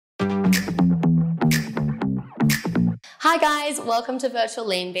Hi guys, welcome to Virtual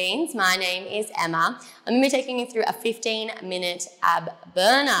Lean Beans. My name is Emma. I'm going to be taking you through a 15-minute ab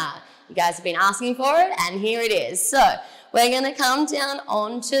burner. You guys have been asking for it and here it is. So we're going to come down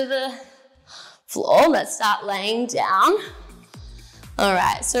onto the floor. Let's start laying down. All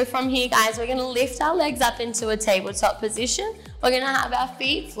right, so from here guys, we're going to lift our legs up into a tabletop position. We're going to have our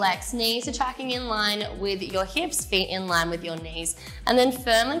feet flexed, knees are tracking in line with your hips, feet in line with your knees, and then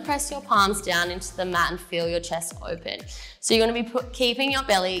firmly press your palms down into the mat and feel your chest open. So you're going to be keeping your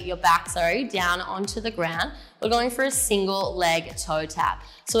back down onto the ground. We're going for a single leg toe tap.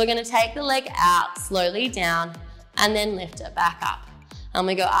 So we're going to take the leg out, slowly down, and then lift it back up. And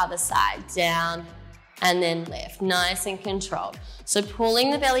we go other side, down, and then lift, nice and controlled. So pulling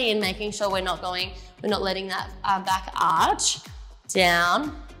the belly in, making sure we're not letting that back arch,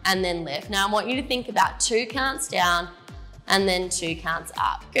 down, and then lift. Now I want you to think about 2 counts down, and then 2 counts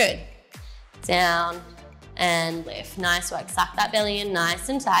up. Good. Down, and lift. Nice work. Suck that belly in nice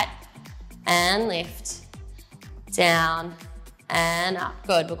and tight, and lift, down, and up.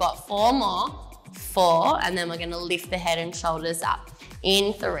 Good. We've got 4 more. 4, and then we're gonna lift the head and shoulders up.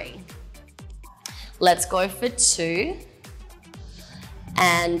 In 3. Let's go for 2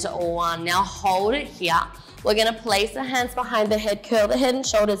 and 1. Now hold it here. We're gonna place the hands behind the head, curl the head and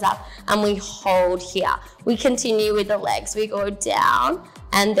shoulders up, and we hold here. We continue with the legs. We go down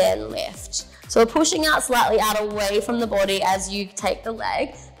and then lift. So we're pushing out slightly out away from the body as you take the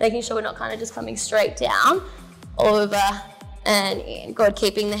leg, making sure we're not kind of just coming straight down, over and in. Good,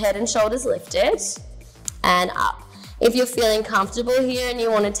 keeping the head and shoulders lifted and up. If you're feeling comfortable here and you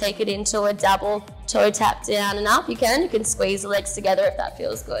want to take it into a double toe tap down and up, you can squeeze the legs together if that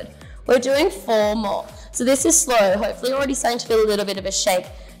feels good. We're doing 4 more. So this is slow. Hopefully you're already starting to feel a little bit of a shake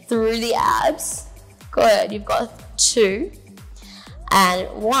through the abs. Good, you've got 2 and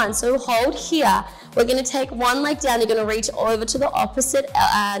 1. So hold here. We're gonna take one leg down. You're gonna reach over to the opposite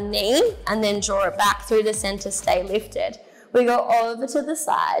knee and then draw it back through the center, stay lifted. We go over to the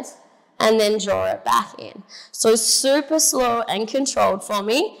side and then draw it back in. So super slow and controlled for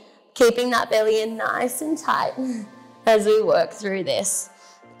me, keeping that belly in nice and tight as we work through this.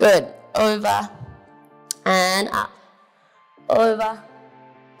 Good, over and up, over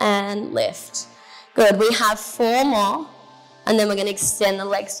and lift. Good, we have 4 more, and then we're gonna extend the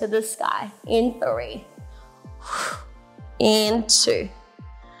legs to the sky. In 3, in 2,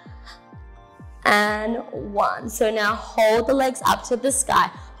 and 1. So now hold the legs up to the sky,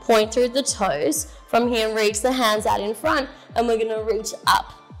 point through the toes. From here, reach the hands out in front, and we're gonna reach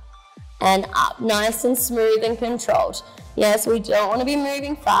up and up, nice and smooth and controlled. Yes, we don't wanna be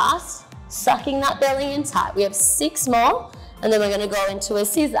moving fast, sucking that belly in tight. We have 6 more, and then we're gonna go into a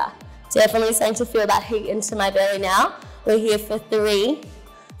scissor. Definitely starting to feel that heat into my belly now. We're here for 3,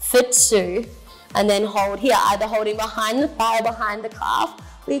 for 2, and then hold here, either holding behind the thigh or behind the calf.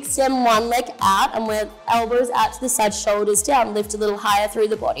 We extend one leg out and we're elbows out to the side, shoulders down, lift a little higher through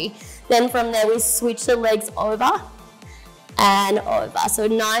the body. Then from there we switch the legs over and over. So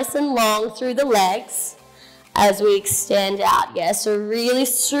nice and long through the legs as we extend out. Yeah, so really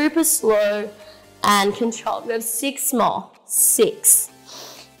super slow and controlled. We have 6 more. 6.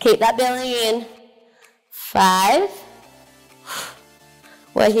 Keep that belly in. 5.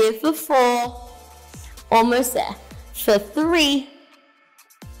 We're here for 4. Almost there. For 3.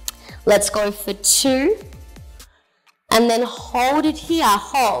 Let's go for 2, and then hold it here,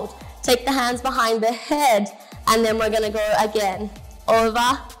 hold. Take the hands behind the head, and then we're gonna go again,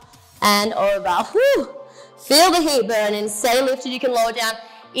 over and over. Whew. Feel the heat burning, stay lifted, you can lower down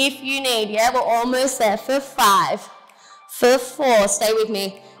if you need, yeah? We're almost there. For 5, for 4, stay with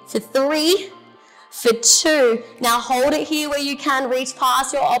me, for 3, for 2. Now hold it here where you can, reach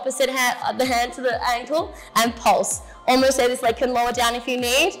past your opposite hand, the hand to the ankle, and pulse. Almost there, this leg can lower down if you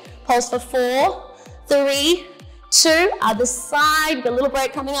need. Pulse for 4, 3, 2, other side. Got a little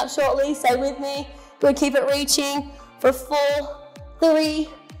break coming up shortly, stay with me. Good, keep it reaching for 4, 3,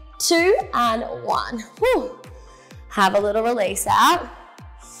 2, and 1. Whew. Have a little release out.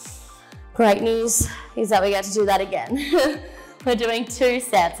 Great news is that we get to do that again. We're doing 2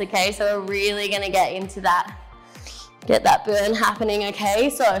 sets, okay? So we're really gonna get into that, get that burn happening, okay?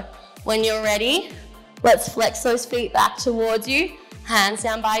 So when you're ready, let's flex those feet back towards you. Hands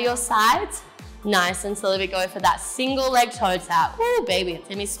down by your sides. Nice and slowly we go for that single leg toe tap. Woo, baby, it's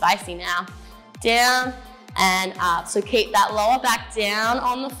gonna be spicy now. Down and up. So keep that lower back down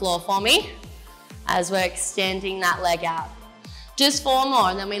on the floor for me as we're extending that leg out. Just 4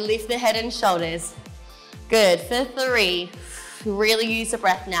 more, and then we lift the head and shoulders. Good, for 3. Really use the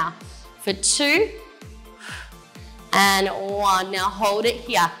breath now. For 2 and 1. Now hold it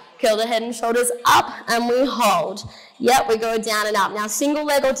here. curl the head and shoulders up, and we hold. Yep, we go down and up. Now, single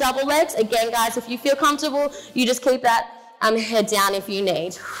leg or double legs. Again, guys, if you feel comfortable, you just keep that head down if you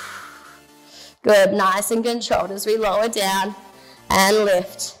need. Good, nice and controlled as we lower down and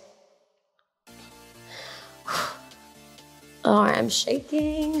lift. Oh, I'm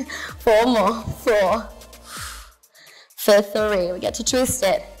shaking. 4 more. 4. For 3, we get to twist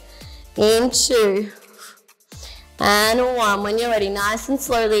it. In 2. And 1. When you're ready, nice and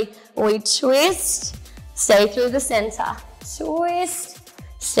slowly, we twist, stay through the center. Twist,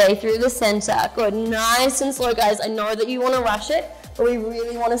 stay through the center. Good, nice and slow, guys. I know that you want to rush it, but we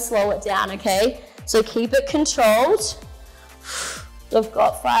really want to slow it down, okay? So keep it controlled. We've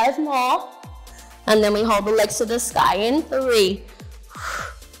got 5 more. And then we hold the legs to the sky in 3.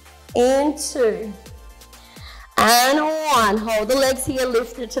 In 2. And 1. Hold the legs here,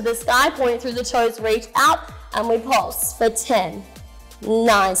 lift it to the sky, point through the toes, reach out, and we pulse for 10.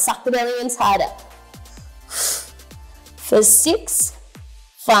 9. Suck the belly in tighter. For 6.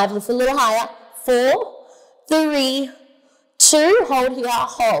 5. Lift a little higher. 4. 3. 2. Hold here,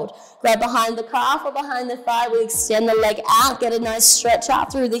 hold. Grab behind the calf or behind the thigh. We extend the leg out, get a nice stretch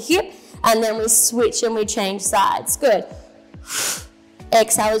out through the hip, and then we switch and we change sides. Good.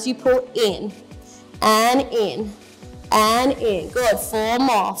 Exhale as you pull in, and in, and in. Good. 4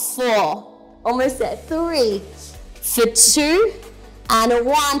 more. 4. Almost there. 3. For 2, and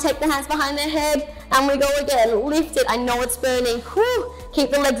 1. Take the hands behind the head, and we go again. Lift it. I know it's burning. Whew.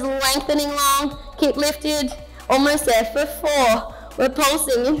 Keep the legs lengthening long. Keep lifted. Almost there. For 4. We're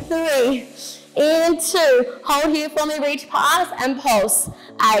pulsing in 3. In 2. Hold here for me. Reach past and pulse.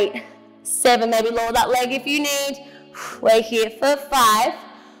 8. 7. Maybe lower that leg if you need. We're here for 5.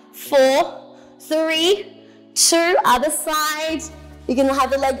 4. 3. 2. Other side. You can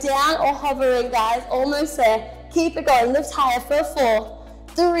have the leg down or hovering, guys. Almost there. Keep it going. Lift higher for 4.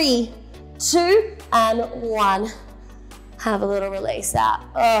 3. 2. And 1. Have a little release out.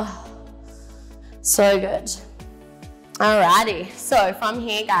 Oh, so good. Alrighty, so from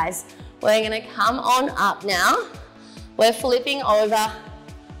here, guys, we're gonna come on up now. We're flipping over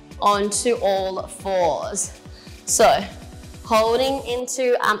onto all 4s. So, holding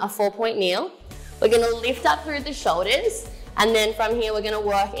into a 4-point kneel. We're gonna lift up through the shoulders, and then from here, we're gonna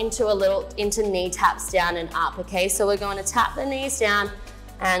work into knee taps down and up, okay? So we're going to tap the knees down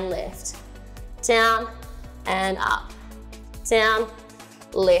and lift. Down and up. Down,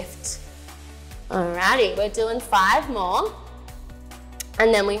 lift. Alrighty, we're doing 5 more,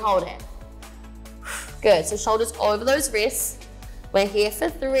 and then we hold it. Good, so shoulders over those wrists. We're here for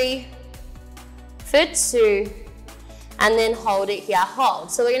 3, for 2, and then hold it here,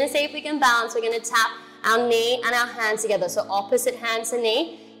 hold. So we're gonna see if we can balance. We're gonna tap our knee and our hand together. So opposite hand to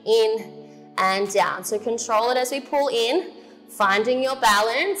knee, in and down. So control it as we pull in, finding your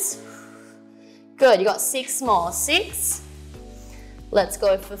balance. Good, you got 6 more. 6. Let's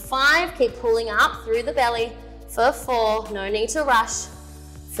go for 5. Keep pulling up through the belly. For 4. No need to rush.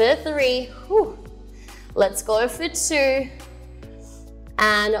 For 3. Whew. Let's go for 2.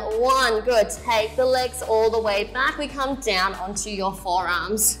 And 1. Good. Take the legs all the way back. We come down onto your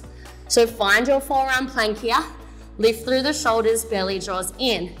forearms. So find your forearm plank here. Lift through the shoulders. Belly draws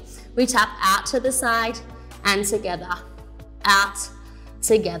in. We tap out to the side and together. Out,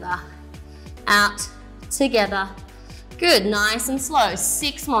 together. Out, together. Good, nice and slow.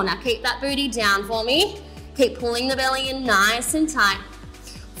 6 more. Now keep that booty down for me. Keep pulling the belly in nice and tight.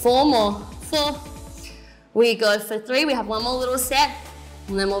 4 more. 4. We go for 3. We have 1 more little set,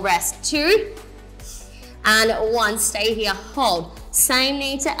 and then we'll rest. 2 and 1. Stay here. Hold. Same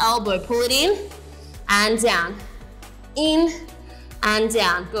knee to elbow. Pull it in and down. In and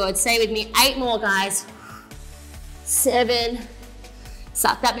down. Good. Stay with me. 8 more, guys. 7.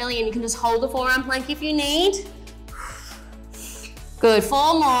 Suck that belly in. You can just hold the forearm plank if you need. Good,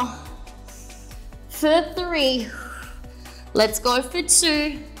 4 more. For 3. Let's go for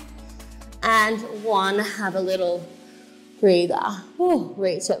 2. And 1. Have a little breather. Ooh,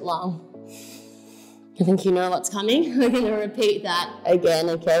 reach it long. I think you know what's coming. We're going to repeat that again,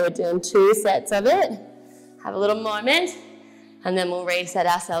 okay? We're doing 2 sets of it. Have a little moment, and then we'll reset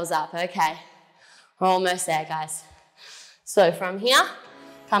ourselves up, okay? We're almost there, guys. So from here,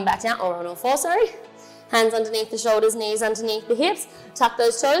 come back down, or on all 4, sorry. Hands underneath the shoulders, knees underneath the hips. Tuck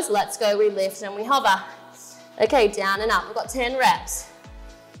those toes. Let's go. We lift and we hover. Okay, down and up. We've got 10 reps.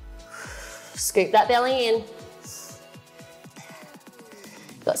 Scoop that belly in.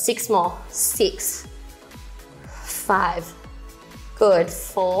 Got 6 more. 6. 5. Good.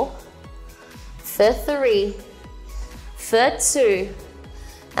 4. For 3. For 2.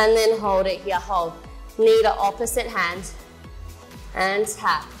 And then hold it here. Hold. Knee to opposite hand. And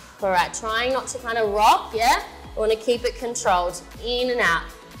tap. All right, trying not to kind of rock, yeah? I want to keep it controlled, in and out.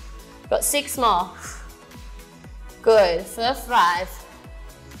 Got 6 more. Good, for 5.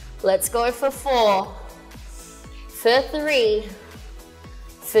 Let's go for 4. For 3.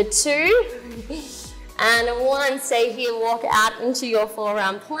 For 2. And 1. Stay here, walk out into your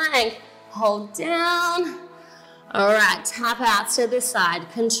forearm plank. Hold down. All right, tap out to the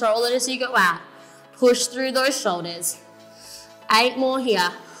side. Control it as you go out. Push through those shoulders. 8 more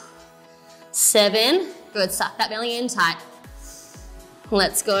here. 7. Good, suck that belly in tight.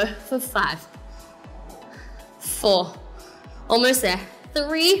 Let's go for 5. 4. Almost there.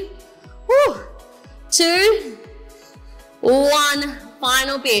 3. Woo. 2. 1.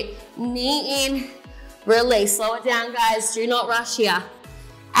 Final bit. Knee in. Release. Slow it down, guys. Do not rush here.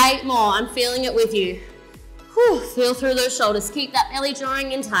 8 more. I'm feeling it with you. Whew. Feel through those shoulders. Keep that belly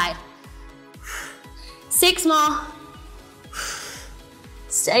drawing in tight. 6 more.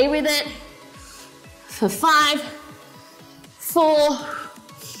 Stay with it. For 5, 4,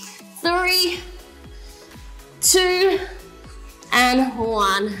 3, 2, and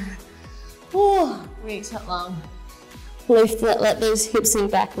 1. Ooh, reach it long. Lift it, let those hips sink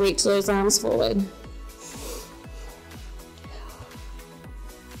back, reach those arms forward.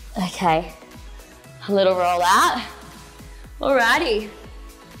 Okay, a little roll out. Alrighty,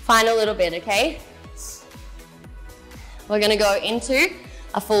 final little bit, okay? We're gonna go into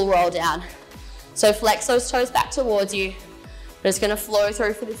a full roll down. So flex those toes back towards you. We're just gonna flow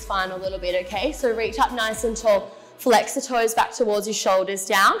through for this final little bit, okay? So reach up nice and tall. Flex the toes back towards your shoulders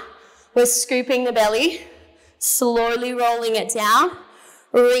down. We're scooping the belly, slowly rolling it down.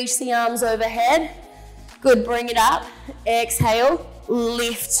 Reach the arms overhead. Good, bring it up. Exhale,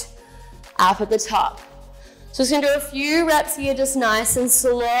 lift up at the top. So just gonna do a few reps here, just nice and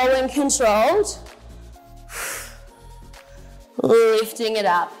slow and controlled. Lifting it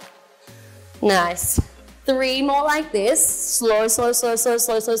up. Nice. 3 more like this. Slow, slow, slow, slow,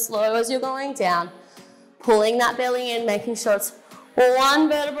 slow, slow, slow as you're going down. Pulling that belly in, making sure it's 1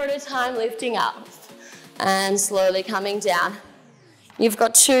 vertebra at a time, lifting up. And slowly coming down. You've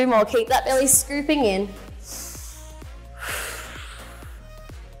got 2 more. Keep that belly scooping in.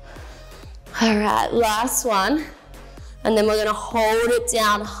 All right, last one. And then we're gonna hold it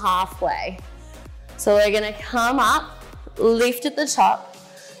down halfway. So we're gonna come up, lift at the top,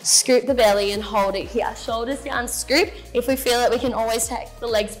 scoop the belly and hold it here. Shoulders down, scoop. If we feel it, we can always take the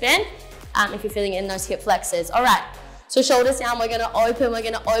legs bend if you're feeling it in those hip flexors. All right, so shoulders down, we're gonna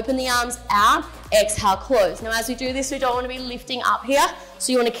open the arms out, exhale, close. Now as we do this, we don't wanna be lifting up here,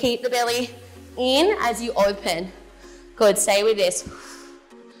 so you wanna keep the belly in as you open. Good, stay with this.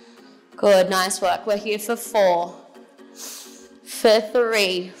 Good, nice work. We're here for 4, for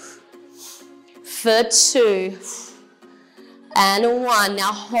 3, for 2, and 1.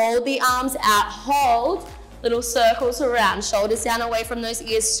 Now hold the arms out, hold, little circles around, shoulders down away from those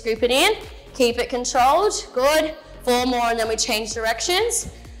ears, scoop it in, keep it controlled, good. 4 more and then we change directions.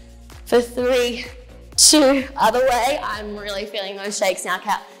 For 3, 2, other way. I'm really feeling those shakes now,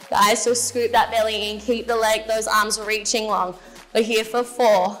 guys, so scoop that belly in, keep those arms reaching long. We're here for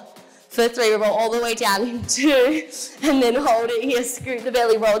 4, for 3, we roll all the way down, 2, and then hold it here, scoop the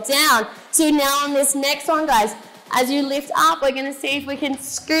belly, roll down. So now on this next one, guys, as you lift up, we're gonna see if we can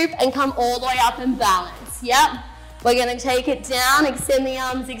scoop and come all the way up and balance, yep. We're gonna take it down, extend the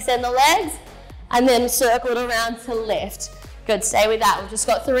arms, extend the legs, and then circle it around to lift. Good, stay with that. We've just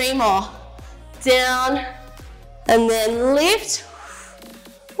got 3 more. Down, and then lift.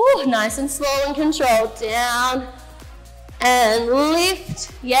 Woo, nice and slow and controlled. Down, and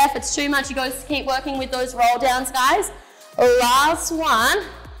lift. Yeah, if it's too much, you guys keep working with those roll downs, guys. Last one,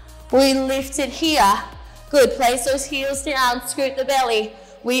 we lift it here. Good, place those heels down, scoop the belly.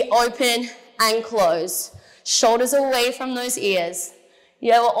 We open and close. Shoulders away from those ears.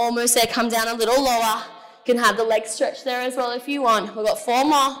 Yeah, we're almost there. Come down a little lower. You can have the legs stretched there as well if you want. We've got 4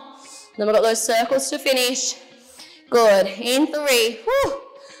 more. Then we've got those circles to finish. Good, in 3. Woo.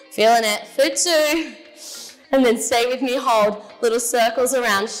 Feeling it. For 2. And then stay with me, hold. Little circles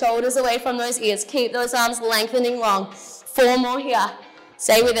around, shoulders away from those ears. Keep those arms lengthening long. 4 more here.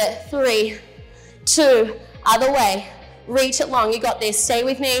 Stay with it. 3, 2, other way. Reach it long, you got this. Stay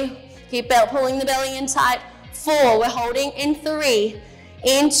with me. Keep pulling the belly in tight. 4, we're holding in 3,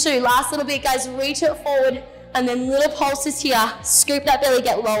 in 2. Last little bit, guys, reach it forward. And then little pulses here. Scoop that belly,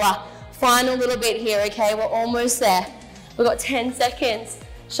 get lower. Final little bit here, okay? We're almost there. We've got 10 seconds.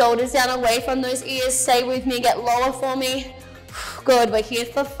 Shoulders down away from those ears. Stay with me, get lower for me. Good, we're here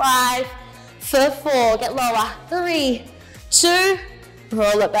for 5, for 4, get lower. 3, 2,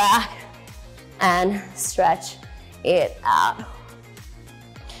 roll it back and stretch it out.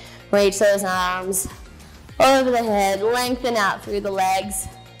 Reach those arms over the head, lengthen out through the legs.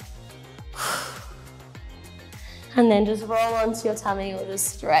 And then just roll onto your tummy or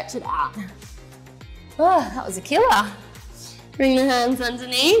just stretch it out. Oh, that was a killer. Bring the hands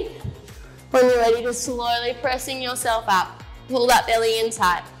underneath. When you're ready, just slowly pressing yourself up. Pull that belly in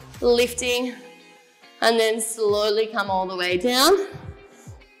tight, lifting, and then slowly come all the way down.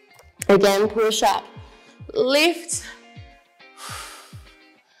 Again, push up, lift,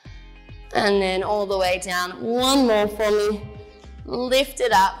 and then all the way down. One more for me. Lift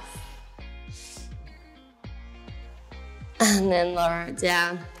it up. And then lower it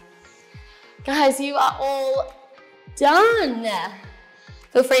down. Guys, you are all done.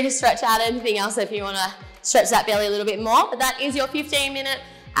 Feel free to stretch out anything else if you want to stretch that belly a little bit more. But that is your 15-minute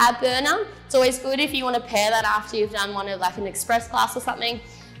ab burner. It's always good if you want to pair that after you've done one of like an express class or something.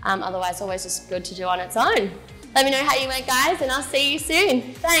 Otherwise, always just good to do on its own. Let me know how you went, guys, and I'll see you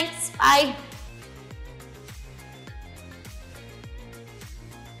soon. Thanks. Bye.